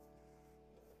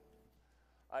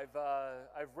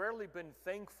I've rarely been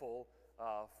thankful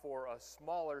for a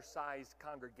smaller sized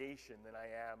congregation than I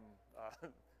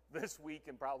am this week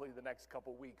and probably the next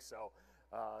couple weeks. So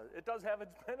it does have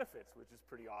its benefits, which is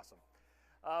pretty awesome.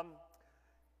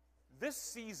 This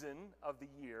season of the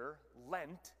year,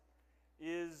 Lent,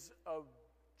 is a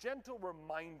gentle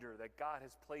reminder that God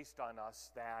has placed on us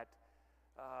that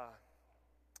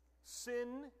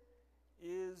sin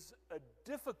is a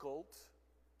difficult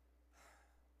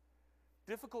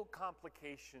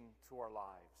complication to our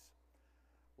lives.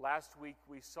 Last week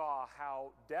we saw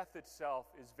how death itself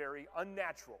is very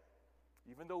unnatural.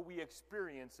 Even though we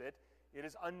experience it, it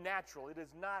is unnatural. It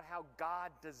is not how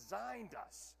God designed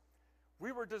us.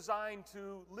 We were designed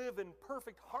to live in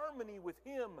perfect harmony with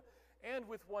Him and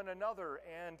with one another,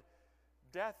 and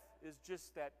death is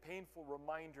just that painful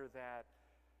reminder that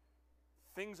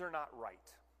things are not right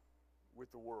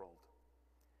with the world.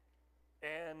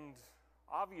 And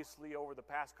obviously, over the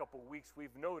past couple weeks,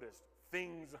 we've noticed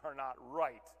things are not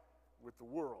right with the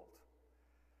world.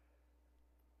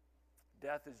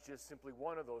 Death is just simply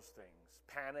one of those things.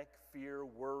 Panic, fear,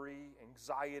 worry,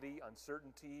 anxiety,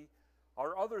 uncertainty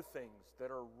are other things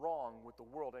that are wrong with the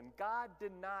world. And God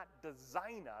did not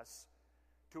design us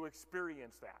to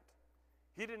experience that.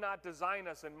 He did not design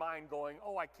us in mind going,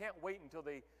 oh, I can't wait until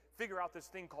they figure out this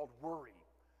thing called worry.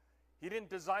 He didn't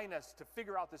design us to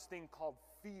figure out this thing called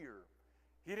fear.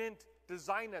 He didn't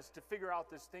design us to figure out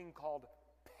this thing called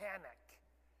panic.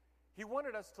 He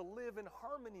wanted us to live in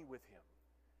harmony with Him,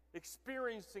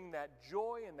 experiencing that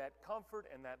joy and that comfort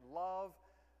and that love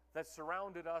that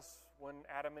surrounded us when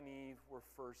Adam and Eve were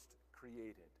first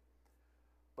created.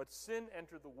 But sin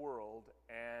entered the world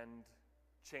and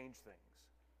changed things.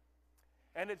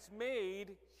 And it's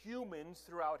made humans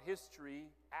throughout history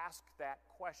ask that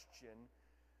question: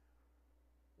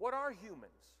 what are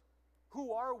humans?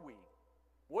 Who are we?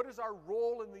 What is our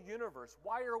role in the universe?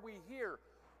 Why are we here?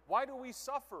 Why do we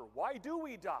suffer? Why do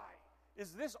we die?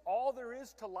 Is this all there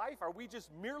is to life? Are we just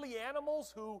merely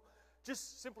animals who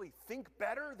just simply think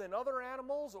better than other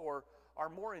animals, or are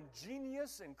more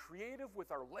ingenious and creative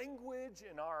with our language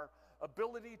and our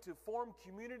ability to form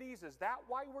communities? Is that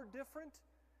why we're different?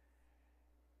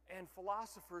 And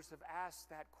philosophers have asked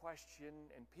that question,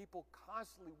 and people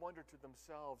constantly wonder to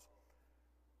themselves,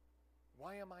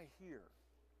 why am I here?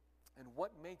 And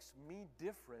what makes me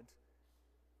different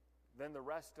than the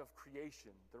rest of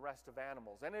creation, the rest of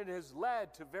animals? And it has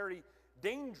led to very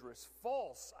dangerous,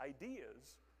 false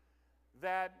ideas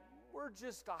that we're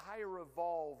just a higher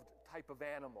evolved type of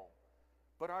animal.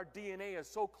 But our DNA is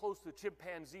so close to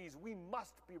chimpanzees, we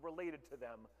must be related to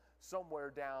them somewhere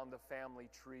down the family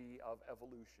tree of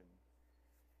evolution.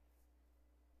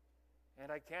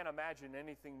 And I can't imagine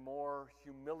anything more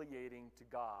humiliating to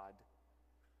God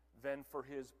than for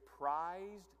His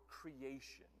prized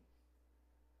creation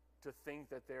to think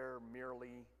that they're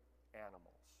merely animals.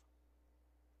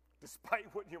 Despite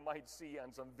what you might see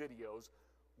on some videos,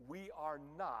 we are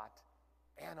not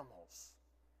animals.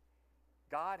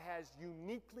 God has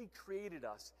uniquely created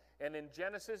us. And in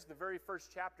Genesis, the very first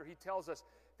chapter, He tells us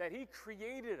that He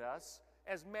created us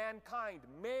as mankind,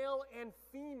 male and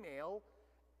female,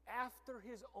 after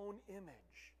His own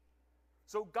image.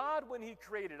 So God, when He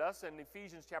created us, and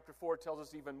Ephesians chapter 4 tells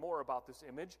us even more about this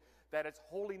image, that it's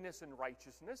holiness and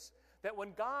righteousness, that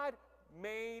when God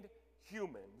made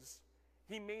humans,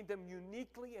 He made them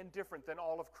uniquely and different than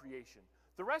all of creation.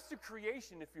 The rest of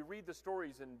creation, if you read the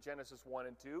stories in Genesis 1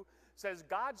 and 2, says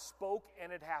God spoke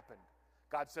and it happened.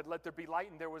 God said, let there be light,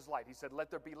 and there was light. He said,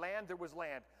 let there be land, there was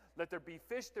land. Let there be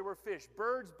fish, there were fish.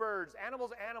 Birds, birds.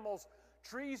 Animals, animals.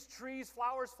 Trees, trees.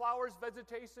 Flowers, flowers.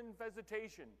 Vegetation,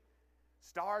 vegetation.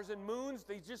 Stars and moons,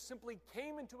 they just simply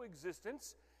came into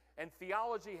existence. And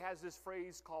theology has this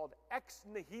phrase called ex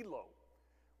nihilo,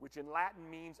 which in Latin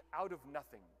means out of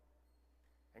nothing.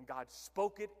 And God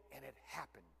spoke it, and it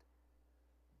happened.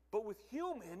 But with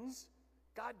humans,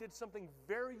 God did something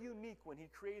very unique when He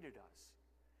created us.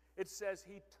 It says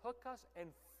He took us and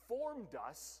formed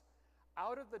us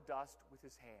out of the dust with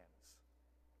His hands.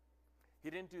 He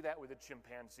didn't do that with the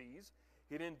chimpanzees.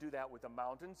 He didn't do that with the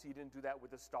mountains. He didn't do that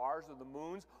with the stars or the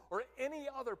moons or any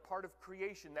other part of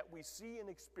creation that we see and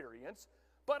experience,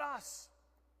 but us.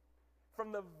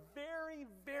 From the very,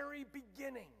 very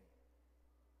beginning,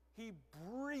 He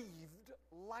breathed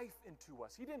life into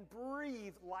us. He didn't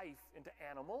breathe life into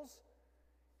animals.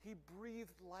 He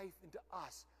breathed life into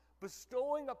us,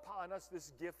 bestowing upon us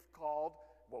this gift called,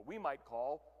 what we might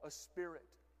call, a spirit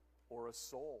or a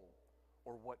soul,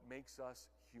 or what makes us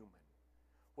human.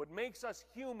 What makes us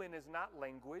human is not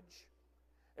language,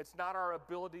 It's not our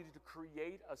ability to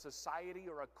create a society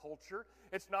or a culture.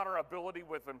 It's not our ability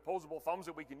with opposable thumbs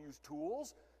that we can use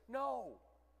tools. No.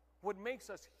 What makes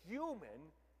us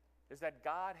human is that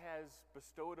God has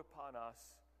bestowed upon us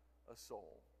a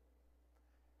soul.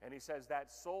 And he says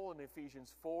that soul in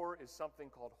Ephesians 4 is something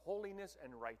called holiness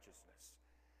and righteousness.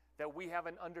 That we have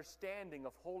an understanding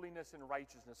of holiness and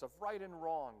righteousness, of right and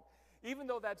wrong. Even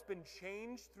though that's been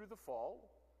changed through the fall,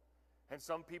 and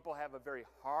some people have a very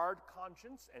hard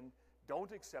conscience and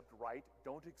don't accept right,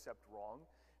 don't accept wrong.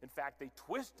 In fact, they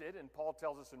twist it, and Paul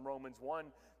tells us in Romans 1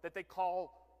 that they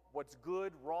call what's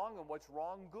good wrong and what's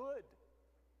wrong good.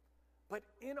 But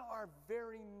in our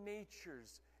very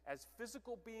natures, as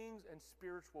physical beings and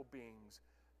spiritual beings,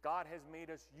 God has made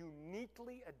us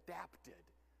uniquely adapted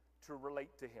to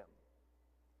relate to him.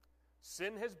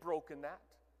 Sin has broken that,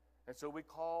 and so we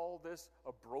call this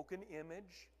a broken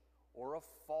image or a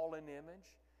fallen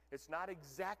image. It's not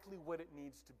exactly what it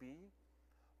needs to be,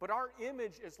 but our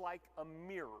image is like a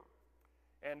mirror.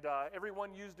 And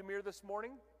everyone used a mirror this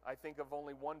morning. I think of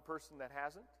only one person that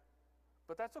hasn't,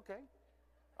 but that's okay.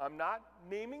 I'm not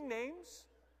naming names.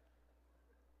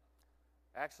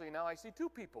 Actually, now I see two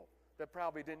people that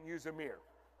probably didn't use a mirror.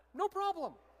 No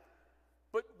problem.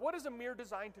 But what is a mirror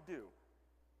designed to do?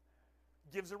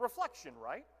 Gives a reflection,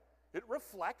 right? It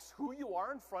reflects who you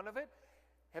are in front of it.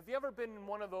 Have you ever been in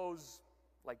one of those,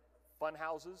 like, fun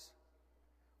houses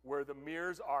where the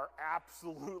mirrors are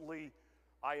absolutely,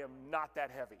 I am not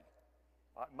that heavy.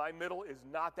 My middle is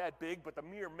not that big, but the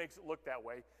mirror makes it look that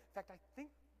way. In fact, I think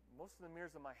most of the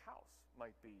mirrors in my house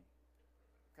might be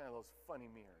kind of those funny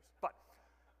mirrors. But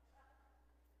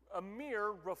a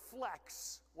mirror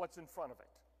reflects what's in front of it.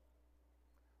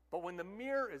 But when the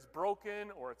mirror is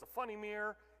broken or it's a funny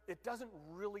mirror, it doesn't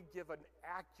really give an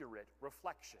accurate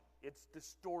reflection. It's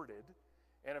distorted.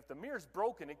 And if the mirror's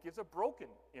broken, it gives a broken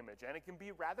image. And it can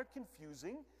be rather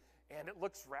confusing, and it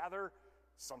looks rather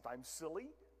sometimes silly.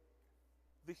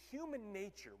 The human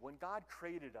nature, when God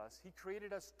created us, he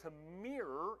created us to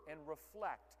mirror and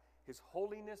reflect his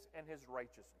holiness and his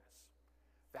righteousness.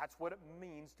 That's what it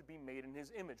means to be made in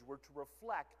his image. We're to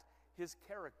reflect his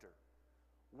character.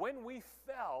 When we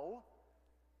fell,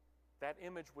 that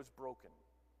image was broken.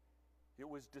 It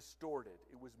was distorted.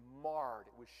 It was marred.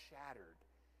 It was shattered.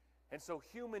 And so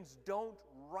humans don't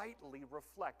rightly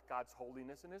reflect God's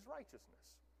holiness and his righteousness.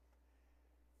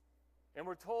 And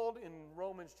we're told in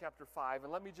Romans chapter 5,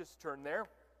 and let me just turn there.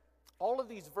 All of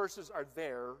these verses are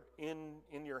there in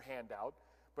your handout.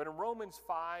 But in Romans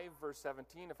 5, verse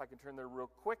 17, if I can turn there real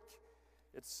quick,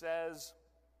 it says,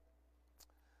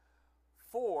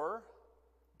 "For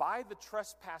by the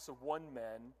trespass of one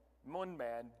man,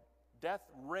 death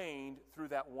reigned through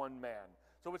that one man."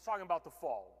 So it's talking about the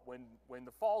fall. When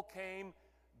the fall came,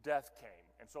 death came.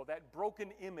 And so that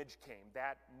broken image came,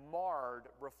 that marred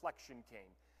reflection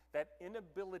came. That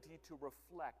inability to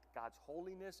reflect God's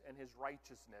holiness and his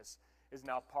righteousness is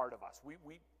now part of us.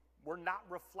 We're not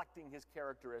reflecting his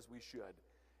character as we should.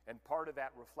 And part of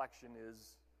that reflection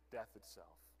is death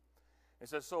itself. It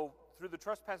says, "So through the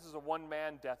trespasses of one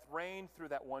man, death reigned through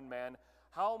that one man.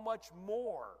 How much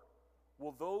more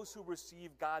will those who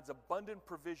receive God's abundant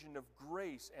provision of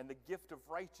grace and the gift of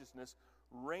righteousness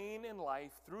reign in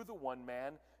life through the one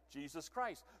man, Jesus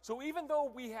Christ?" So even though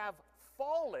we have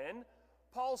fallen,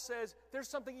 Paul says there's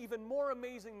something even more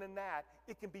amazing than that.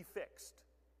 It can be fixed.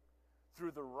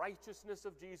 Through the righteousness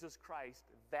of Jesus Christ,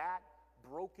 that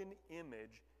broken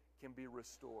image can be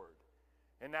restored.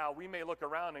 And now we may look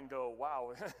around and go,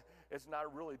 wow, it's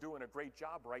not really doing a great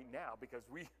job right now, because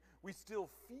we still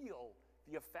feel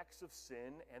the effects of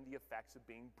sin and the effects of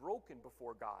being broken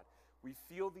before God. We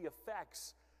feel the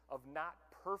effects of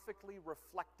not perfectly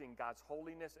reflecting God's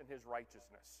holiness and his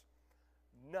righteousness.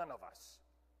 None of us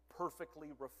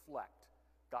perfectly reflect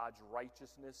God's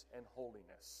righteousness and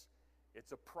holiness.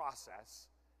 It's a process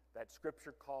that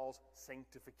Scripture calls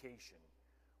sanctification.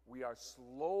 We are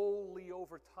slowly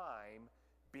over time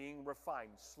being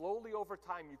refined. Slowly over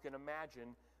time, you can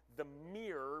imagine the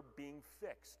mirror being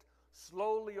fixed.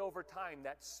 Slowly over time,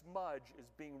 that smudge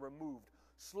is being removed.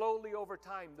 Slowly over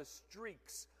time, the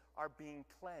streaks are being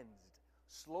cleansed.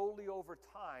 Slowly over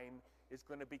time, it's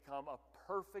going to become a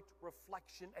perfect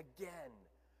reflection again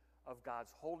of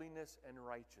God's holiness and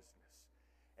righteousness.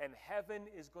 And heaven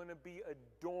is going to be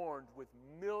adorned with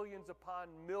millions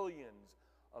upon millions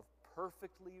of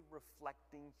perfectly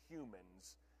reflecting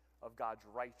humans of God's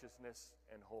righteousness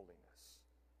and holiness.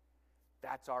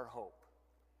 That's our hope.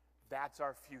 That's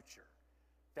our future.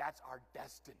 That's our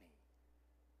destiny.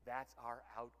 That's our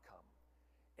outcome.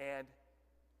 And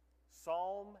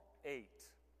Psalm 8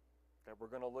 that we're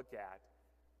going to look at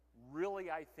really,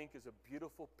 I think, is a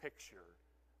beautiful picture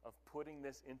of putting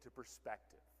this into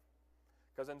perspective.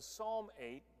 Because in Psalm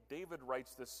 8, David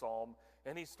writes this psalm,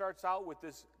 and he starts out with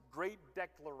this great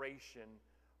declaration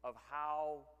of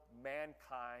how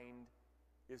mankind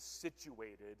is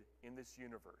situated in this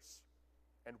universe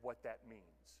and what that means.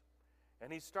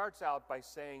 And he starts out by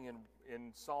saying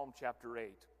in Psalm chapter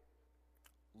 8,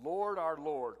 Lord our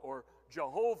Lord, or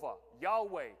Jehovah,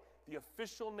 Yahweh, the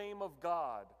official name of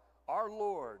God, our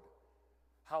Lord,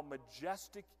 how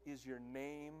majestic is your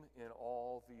name in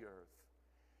all the earth.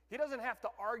 He doesn't have to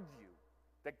argue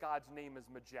that God's name is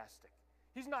majestic.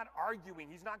 He's not arguing.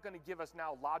 He's not going to give us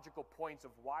now logical points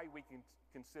of why we can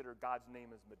consider God's name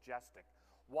as majestic,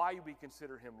 why we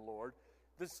consider him Lord.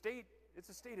 It's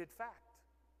a stated fact.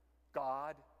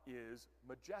 God is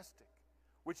majestic,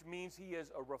 which means he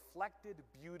is a reflected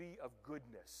beauty of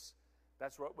goodness.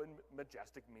 That's what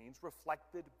majestic means,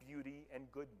 reflected beauty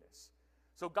and goodness.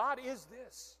 So God is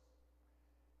this.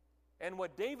 And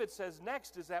what David says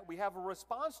next is that we have a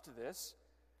response to this.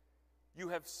 You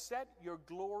have set your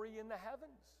glory in the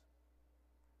heavens.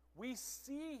 We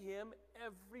see him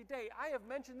every day. I have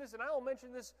mentioned this, and I will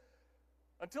mention this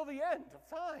until the end of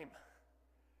time.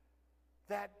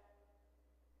 That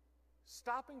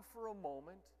stopping for a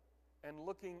moment and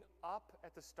looking up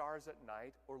at the stars at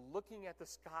night, or looking at the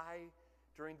sky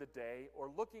during the day, or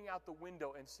looking out the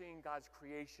window and seeing God's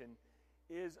creation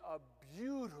is a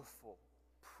beautiful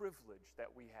privilege that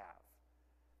we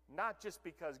have. Not just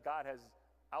because God has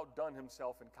outdone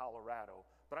himself in Colorado,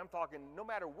 but I'm talking no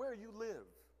matter where you live.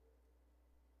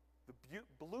 The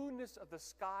blueness of the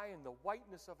sky and the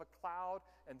whiteness of a cloud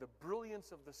and the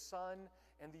brilliance of the sun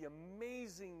and the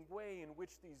amazing way in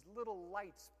which these little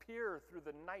lights peer through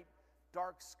the night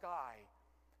dark sky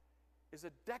is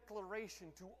a declaration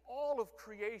to all of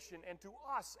creation and to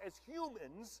us as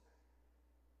humans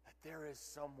that there is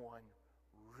someone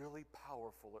really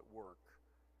powerful at work.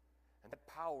 And that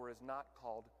power is not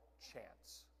called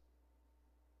chance.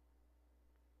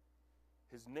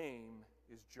 His name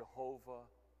is Jehovah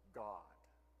God.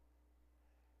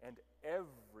 And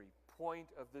every point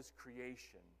of this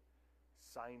creation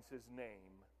signs his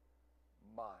name,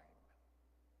 mine.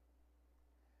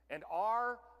 And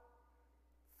our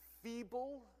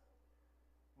feeble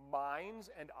minds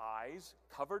and eyes,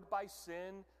 covered by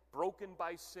sin, broken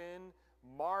by sin,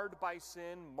 marred by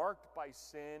sin, marked by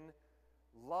sin,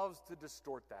 loves to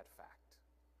distort that fact.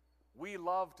 We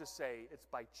love to say it's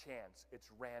by chance, it's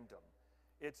random,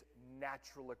 it's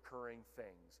natural occurring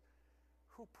things.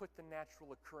 Who put the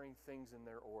natural occurring things in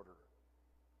their order?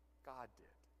 God did.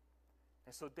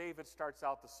 And so David starts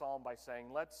out the psalm by saying,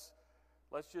 let's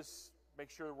just make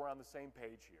sure we're on the same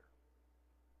page here.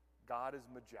 God is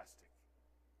majestic.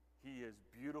 He is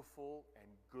beautiful and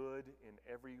good in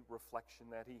every reflection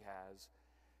that he has,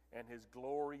 and his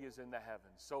glory is in the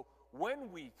heavens. So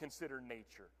when we consider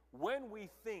nature, when we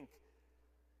think,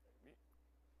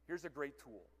 here's a great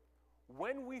tool.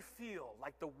 When we feel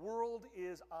like the world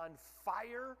is on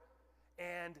fire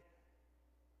and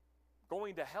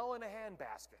going to hell in a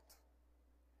handbasket,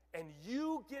 and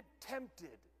you get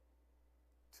tempted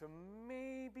to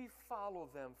maybe follow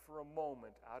them for a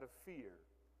moment out of fear,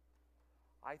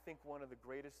 I think one of the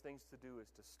greatest things to do is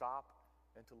to stop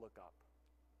and to look up.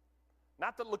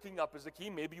 Not that looking up is the key.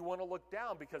 Maybe you want to look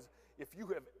down, because if you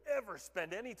have ever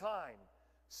spent any time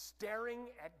staring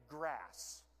at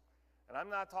grass, and I'm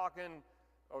not talking,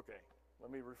 okay, let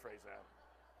me rephrase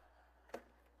that.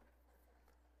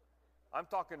 I'm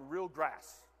talking real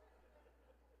grass,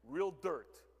 real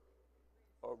dirt,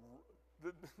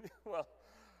 well,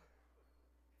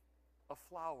 a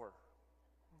flower,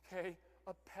 okay,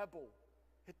 a pebble.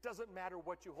 It doesn't matter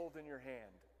what you hold in your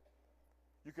hand.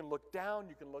 You can look down,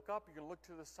 you can look up, you can look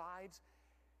to the sides,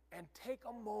 and take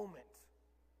a moment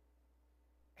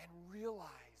and realize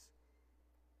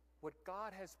what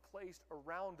God has placed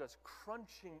around us,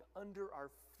 crunching under our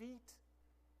feet,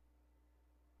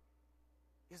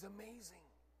 is amazing.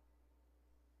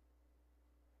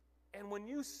 And when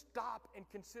you stop and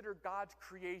consider God's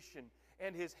creation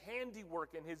and his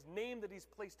handiwork and his name that he's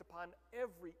placed upon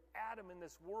every atom in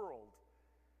this world,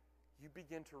 you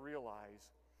begin to realize,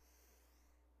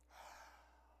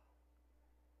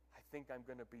 I think I'm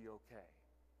going to be okay.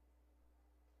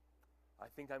 I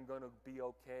think I'm going to be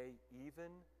okay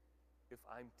even if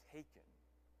I'm taken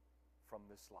from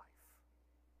this life.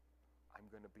 I'm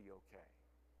going to be okay.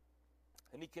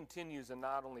 And he continues and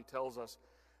not only tells us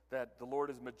that the Lord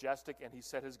is majestic and he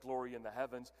set his glory in the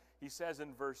heavens, he says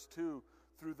in verse 2,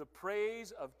 through the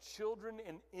praise of children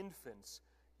and infants,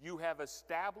 you have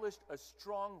established a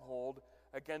stronghold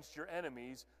against your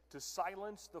enemies to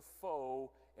silence the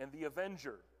foe and the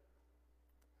avenger.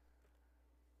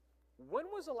 When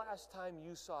was the last time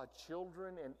you saw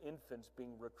children and infants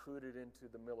being recruited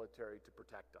into the military to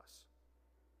protect us?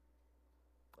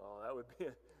 Oh,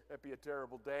 that'd be a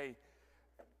terrible day.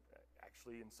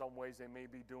 Actually, in some ways, they may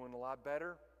be doing a lot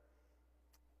better,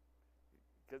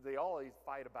 because they always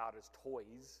fight about as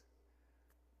toys.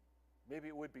 Maybe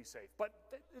it would be safe. But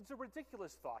it's a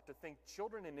ridiculous thought to think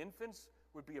children and infants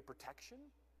would be a protection,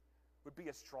 would be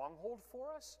a stronghold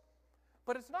for us.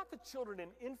 But it's not the children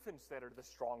and infants that are the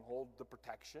stronghold, the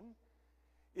protection.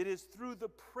 It is through the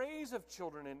praise of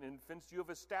children and infants you have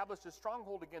established a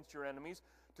stronghold against your enemies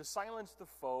to silence the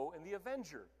foe and the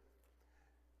avenger.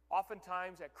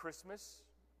 Oftentimes at Christmas,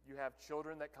 you have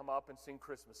children that come up and sing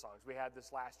Christmas songs. We had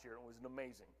this last year, and it was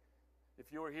amazing.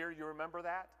 If you were here, you remember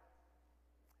that?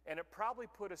 And it probably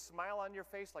put a smile on your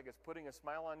face like it's putting a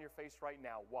smile on your face right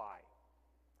now. Why?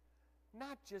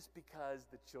 Not just because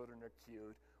the children are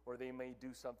cute or they may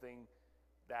do something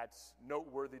that's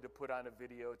noteworthy to put on a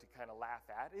video to kind of laugh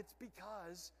at. It's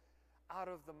because out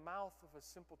of the mouth of a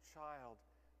simple child,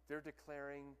 they're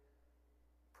declaring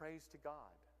praise to God.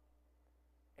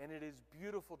 And it is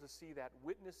beautiful to see that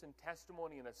witness and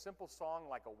testimony in a simple song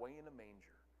like Away in a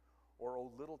Manger or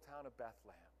O Little Town of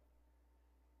Bethlehem.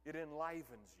 It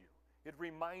enlivens you. It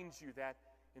reminds you that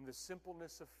in the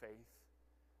simpleness of faith,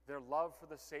 their love for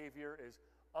the Savior is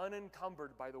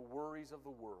unencumbered by the worries of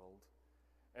the world,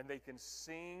 and they can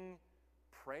sing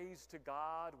praise to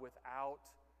God without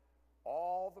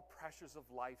all the pressures of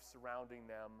life surrounding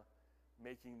them,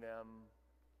 making them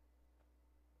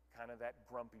kind of that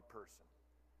grumpy person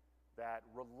that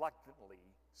reluctantly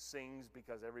sings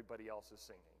because everybody else is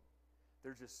singing.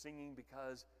 They're just singing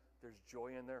because there's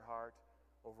joy in their heart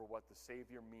over what the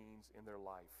Savior means in their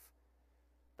life.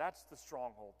 That's the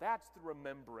stronghold. That's the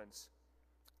remembrance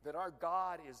that our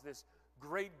God is this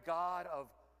great God of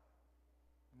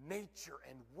nature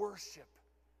and worship.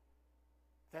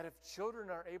 That if children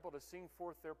are able to sing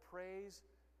forth their praise,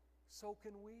 so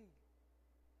can we.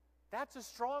 That's a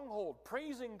stronghold.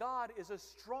 Praising God is a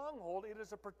stronghold. It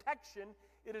is a protection.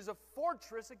 It is a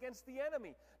fortress against the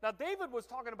enemy. Now, David was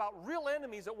talking about real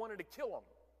enemies that wanted to kill him,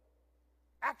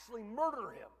 actually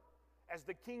murder him as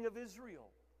the king of Israel.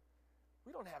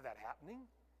 We don't have that happening.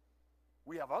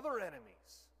 We have other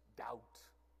enemies: doubt,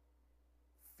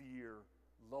 fear,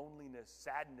 loneliness,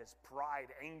 sadness, pride,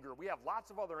 anger. We have lots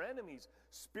of other enemies,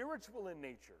 spiritual in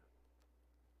nature.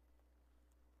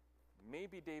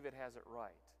 Maybe David has it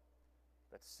right,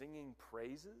 that singing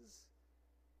praises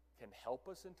can help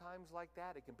us in times like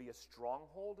that. It can be a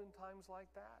stronghold in times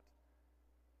like that.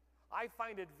 I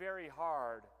find it very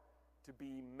hard to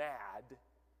be mad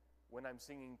when I'm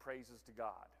singing praises to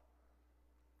God.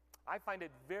 I find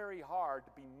it very hard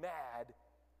to be mad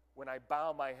when I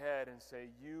bow my head and say,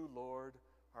 "You, Lord,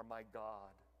 are my God,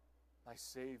 my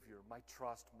Savior, my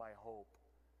trust, my hope."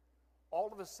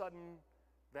 All of a sudden,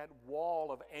 that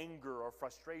wall of anger or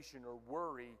frustration or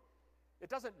worry,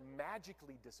 it doesn't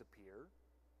magically disappear.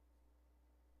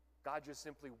 God just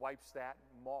simply wipes that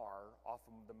mar off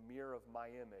of the mirror of my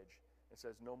image and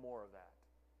says, "No more of that.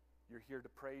 You're here to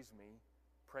praise me.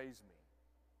 Praise me."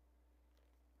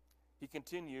 He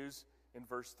continues in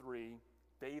verse 3.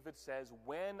 David says,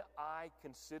 "When I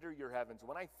consider your heavens,"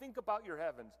 when I think about your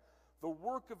heavens, the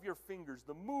work of your fingers,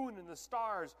 the moon and the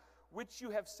stars, which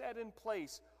you have set in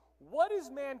place, what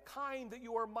is mankind that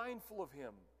you are mindful of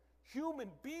him? Human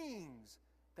beings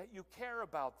that you care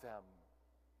about them.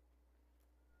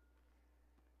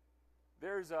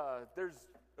 There's a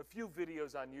few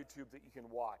videos on YouTube that you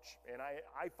can watch, and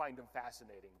I find them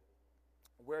fascinating,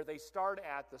 where they start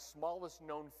at the smallest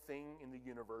known thing in the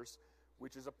universe,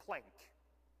 which is a Planck.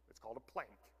 It's called a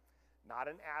Planck. Not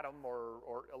an atom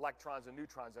or electrons and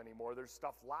neutrons anymore. There's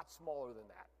stuff a lot smaller than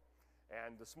that.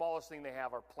 And the smallest thing they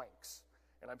have are Plancks.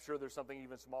 And I'm sure there's something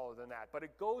even smaller than that. But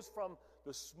it goes from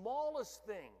the smallest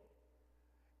thing,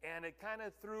 and it kind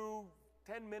of through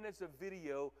 10 minutes of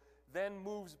video then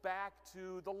moves back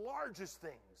to the largest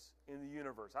things in the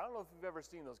universe. I don't know if you've ever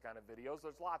seen those kind of videos.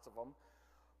 There's lots of them.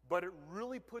 But it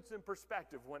really puts in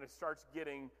perspective when it starts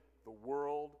getting the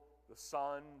world, the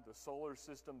sun, the solar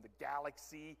system, the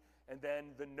galaxy, and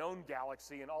then the known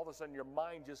galaxy, and all of a sudden your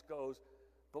mind just goes,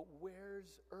 but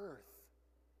where's Earth?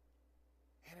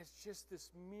 And it's just this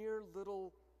mere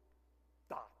little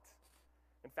dot.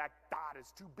 In fact, dot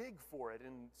is too big for it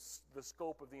in the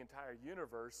scope of the entire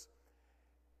universe.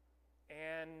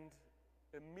 And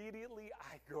immediately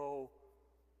I go,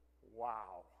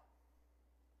 wow.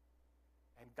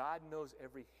 And God knows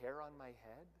every hair on my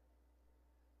head.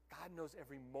 God knows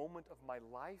every moment of my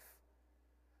life.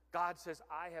 God says,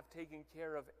 I have taken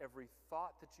care of every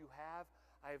thought that you have.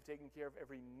 I have taken care of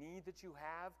every need that you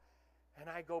have. And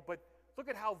I go, but look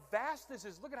at how vast this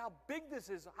is. Look at how big this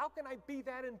is. How can I be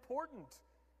that important?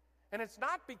 And it's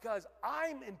not because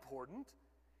I'm important.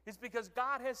 It's because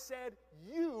God has said,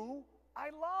 you I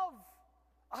love.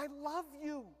 I love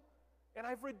you. And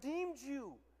I've redeemed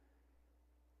you.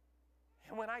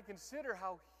 And when I consider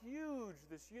how huge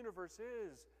this universe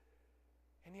is,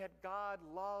 and yet God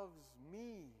loves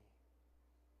me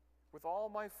with all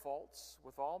my faults,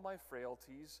 with all my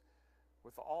frailties,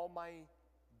 with all my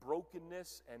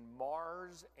brokenness and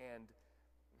mars and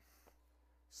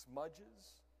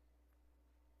smudges,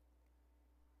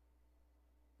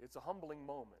 it's a humbling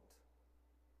moment.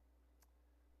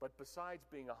 But besides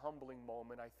being a humbling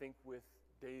moment, I think with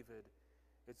David,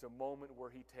 it's a moment where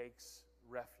he takes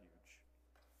refuge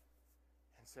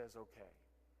and says, okay,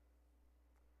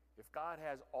 if God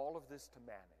has all of this to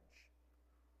manage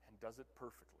and does it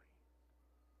perfectly,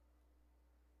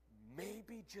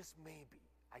 maybe, just maybe,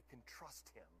 I can trust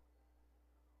him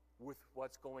with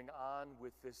what's going on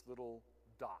with this little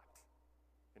dot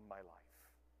in my life.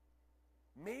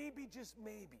 Maybe, just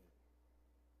maybe,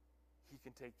 he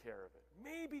can take care of it.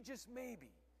 Maybe, just maybe,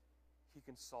 he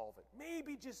can solve it.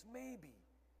 Maybe, just maybe,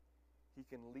 he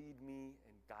can lead me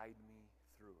and guide me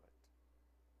through it.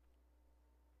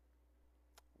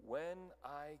 When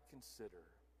I consider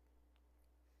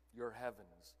your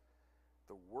heavens,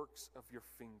 the works of your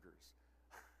fingers,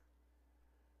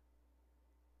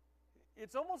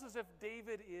 it's almost as if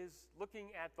David is looking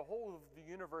at the whole of the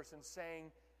universe and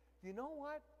saying, you know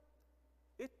what?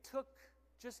 It took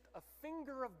just a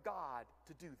finger of God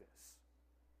to do this.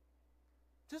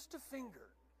 Just a finger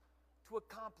to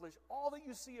accomplish all that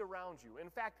you see around you. In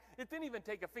fact, it didn't even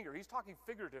take a finger. He's talking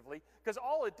figuratively, because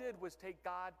all it did was take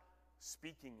God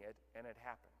speaking it, and it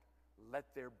happened. Let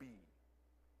there be,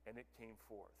 and it came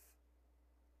forth.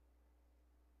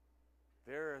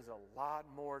 There is a lot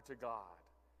more to God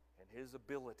and his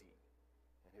ability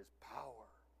and his power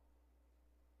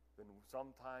than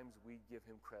sometimes we give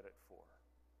him credit for.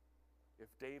 If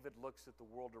David looks at the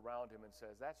world around him and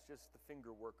says, that's just the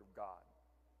finger work of God.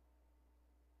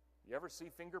 You ever see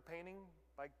finger painting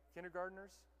by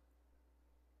kindergartners?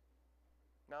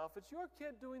 Now, if it's your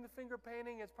kid doing the finger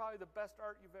painting, it's probably the best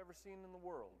art you've ever seen in the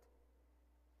world.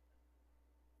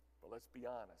 But let's be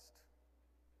honest.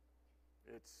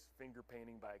 It's finger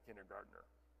painting by a kindergartner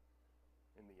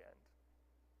in the end.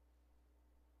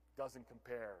 Doesn't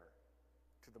compare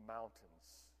to the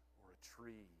mountains or a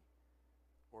tree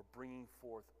or bringing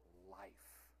forth life.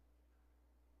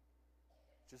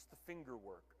 Just the finger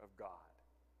work of God.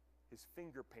 His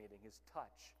finger painting, his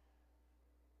touch,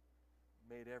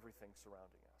 made everything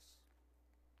surrounding us.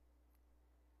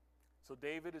 So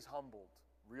David is humbled,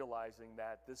 realizing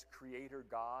that this Creator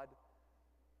God,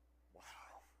 wow,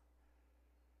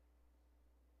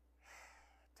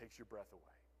 takes your breath away.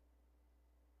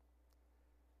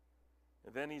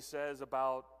 And then he says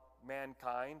about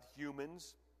mankind,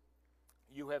 humans,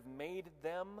 you have made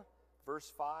them,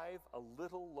 verse 5, a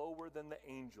little lower than the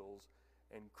angels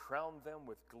and crowned them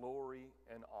with glory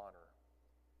and honor.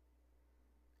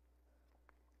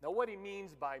 Now, what he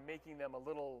means by making them a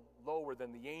little lower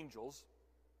than the angels,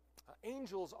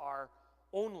 angels are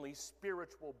only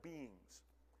spiritual beings.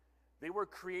 They were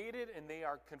created and they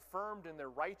are confirmed in their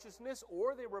righteousness,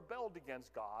 or they rebelled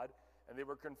against God and they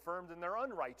were confirmed in their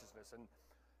unrighteousness. And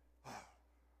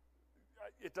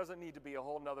it doesn't need to be a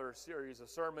whole nother series of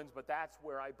sermons, but that's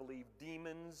where I believe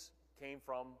demons came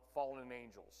from, fallen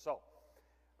angels. So,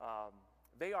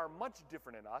 they are much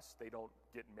different in us. They don't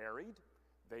get married.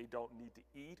 They don't need to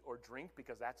eat or drink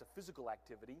because that's a physical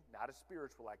activity, not a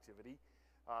spiritual activity.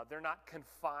 They're not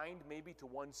confined maybe to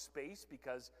one space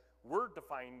because we're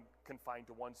confined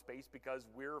to one space because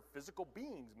we're physical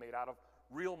beings made out of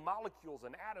real molecules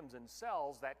and atoms and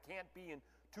cells that can't be in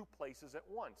two places at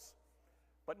once.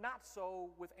 But not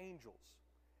so with angels.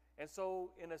 And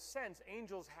so, in a sense,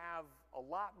 angels have a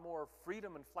lot more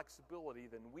freedom and flexibility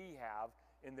than we have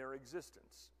in their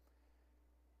existence.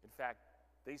 In fact,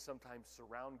 they sometimes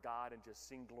surround God and just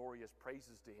sing glorious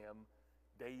praises to him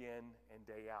day in and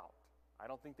day out. I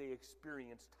don't think they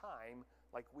experience time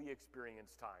like we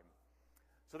experience time.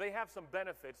 So they have some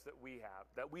benefits that we have,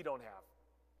 that we don't have.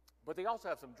 But they also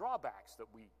have some drawbacks that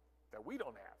we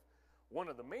don't have. One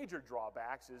of the major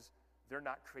drawbacks is they're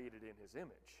not created in his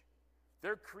image.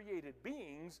 They're created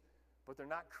beings, but they're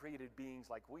not created beings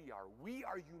like we are. We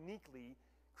are uniquely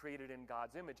created in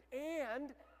God's image. And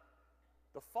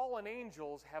the fallen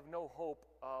angels have no hope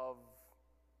of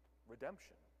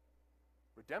redemption.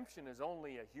 Redemption is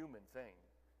only a human thing.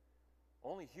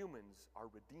 Only humans are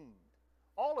redeemed.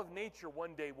 All of nature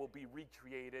one day will be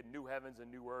recreated, new heavens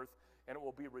and new earth, and it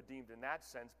will be redeemed in that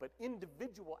sense, but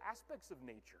individual aspects of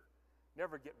nature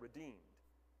never get redeemed.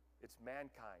 It's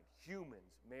mankind,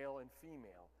 humans, male and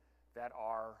female, that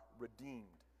are redeemed.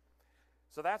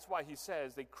 So that's why he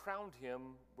says they crowned him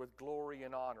with glory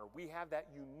and honor. We have that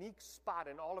unique spot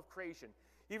in all of creation.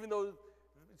 Even though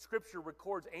Scripture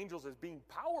records angels as being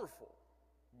powerful,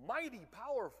 mighty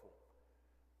powerful,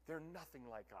 they're nothing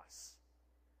like us.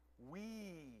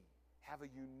 We have a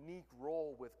unique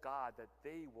role with God that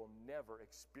they will never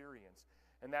experience.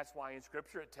 And that's why in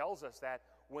Scripture it tells us that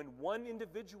when one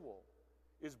individual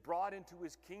is brought into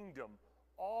his kingdom,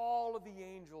 all of the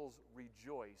angels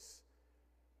rejoice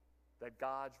that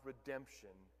God's redemption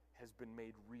has been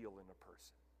made real in a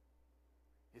person.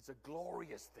 It's a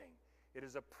glorious thing. It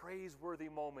is a praiseworthy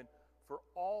moment for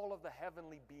all of the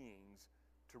heavenly beings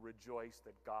to rejoice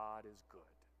that God is good.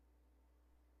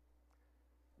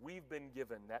 We've been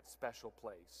given that special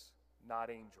place,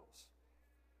 not angels.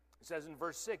 It says in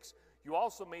verse 6, you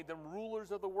also made them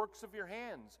rulers of the works of your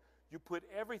hands. You put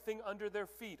everything under their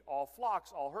feet, all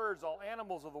flocks, all herds, all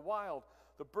animals of the wild,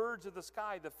 the birds of the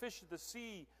sky, the fish of the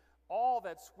sea, all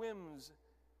that swims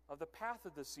of the path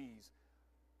of the seas.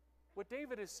 What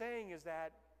David is saying is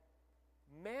that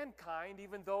mankind,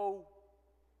 even though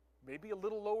maybe a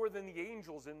little lower than the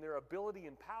angels in their ability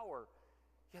and power,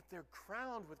 yet they're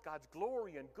crowned with God's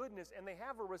glory and goodness, and they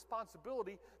have a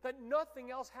responsibility that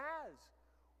nothing else has.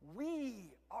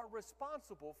 We are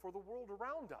responsible for the world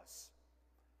around us.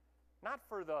 Not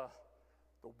for the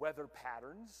weather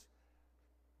patterns,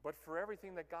 but for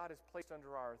everything that God has placed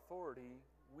under our authority,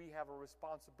 we have a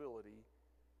responsibility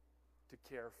to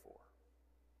care for.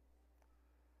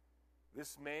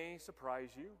 This may surprise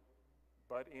you,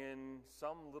 but in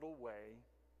some little way,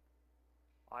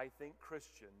 I think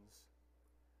Christians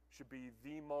should be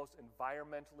the most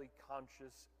environmentally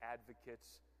conscious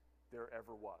advocates there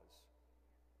ever was.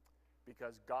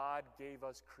 Because God gave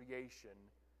us creation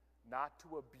not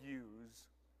to abuse,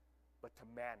 but to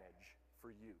manage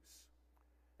for use.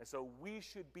 And so we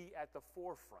should be at the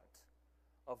forefront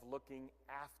of looking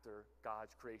after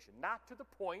God's creation. Not to the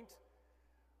point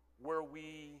where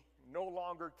we no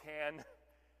longer can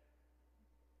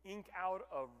ink out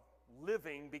a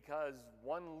living because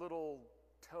one little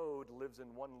toad lives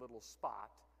in one little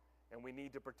spot and we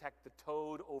need to protect the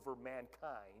toad over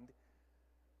mankind,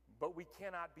 but we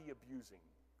cannot be abusing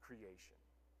creation.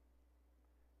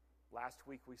 Last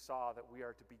week we saw that we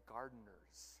are to be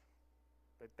gardeners,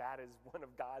 that is one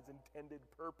of God's intended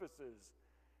purposes,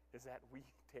 is that we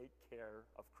take care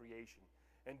of creation.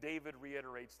 And David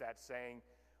reiterates that, saying,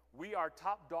 we are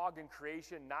top dog in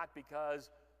creation not because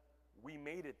we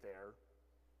made it there,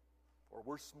 or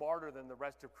we're smarter than the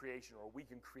rest of creation, or we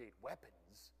can create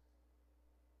weapons.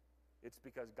 It's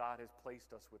because God has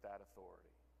placed us with that authority.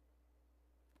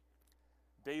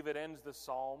 David ends the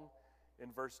psalm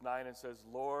in verse 9 and says,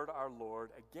 Lord, our Lord.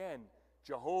 Again,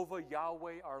 Jehovah,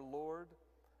 Yahweh, our Lord,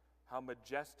 how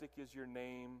majestic is your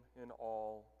name in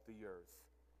all the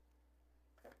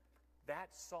earth. That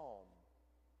psalm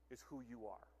is who you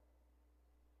are.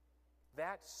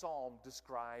 That psalm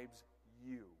describes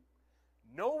you.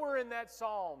 Nowhere in that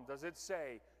psalm does it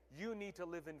say you need to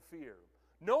live in fear.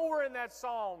 Nowhere in that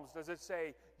psalm does it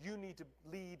say you need to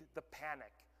lead the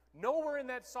panic. Nowhere in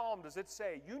that psalm does it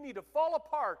say you need to fall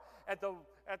apart at the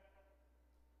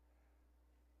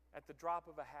drop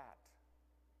of a hat,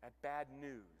 at bad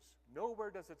news. Nowhere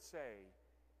does it say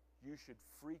you should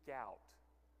freak out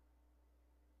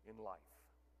in life.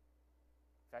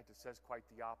 In fact, it says quite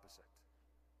the opposite.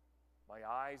 My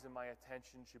eyes and my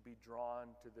attention should be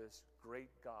drawn to this great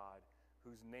God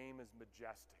whose name is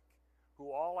majestic,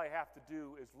 who all I have to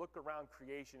do is look around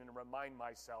creation and remind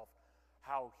myself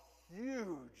how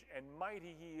huge and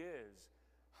mighty he is,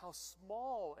 how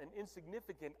small and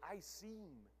insignificant I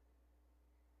seem,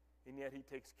 and yet he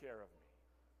takes care of me.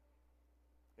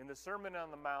 In the Sermon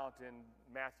on the Mount in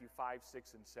Matthew 5,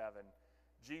 6, and 7,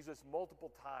 Jesus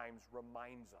multiple times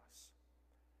reminds us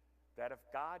that if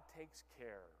God takes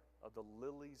care of the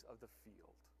lilies of the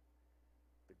field,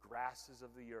 the grasses of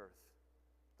the earth,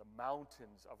 the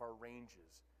mountains of our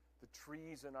ranges, the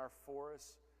trees in our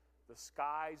forests, the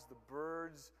skies, the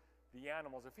birds, the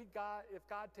animals, if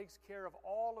God takes care of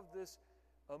all of this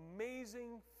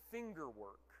amazing finger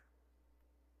work,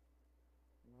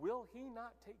 will he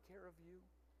not take care of you?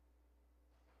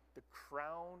 The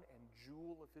crown and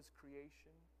jewel of his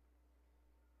creation?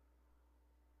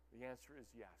 The answer is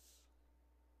yes.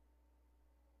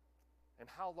 And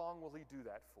how long will he do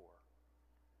that for?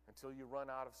 Until you run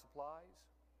out of supplies?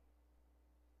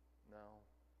 No.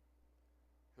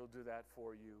 He'll do that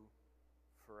for you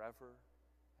forever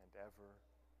and ever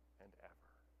and ever.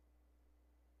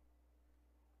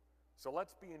 So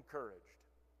let's be encouraged.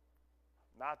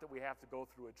 Not that we have to go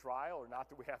through a trial or not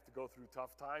that we have to go through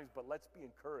tough times, but let's be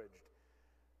encouraged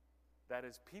that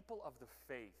as people of the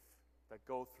faith that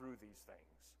go through these things,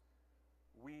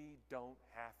 we don't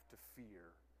have to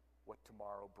fear what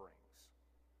tomorrow brings.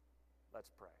 Let's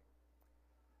pray.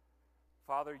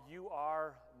 Father, you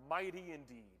are mighty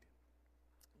indeed.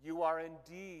 You are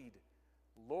indeed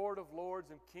Lord of lords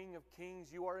and King of kings.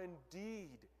 You are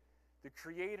indeed the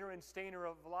creator and sustainer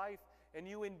of life, and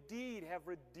you indeed have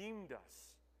redeemed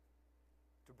us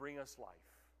to bring us life.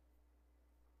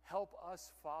 Help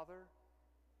us, Father,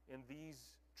 in these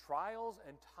trials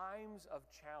and times of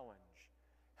challenge.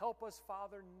 Help us,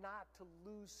 Father, not to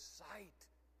lose sight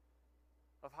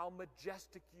of how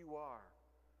majestic you are,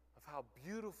 of how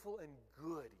beautiful and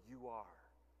good you are.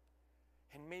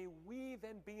 And may we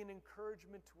then be an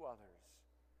encouragement to others,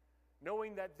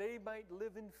 knowing that they might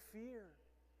live in fear.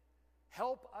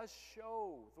 Help us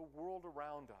show the world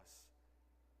around us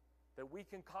that we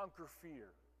can conquer fear,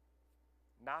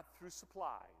 not through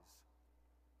supplies,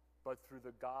 but through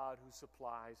the God who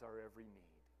supplies our every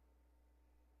need.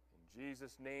 In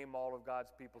Jesus' name, all of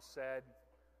God's people said,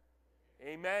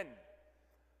 Amen.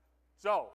 So,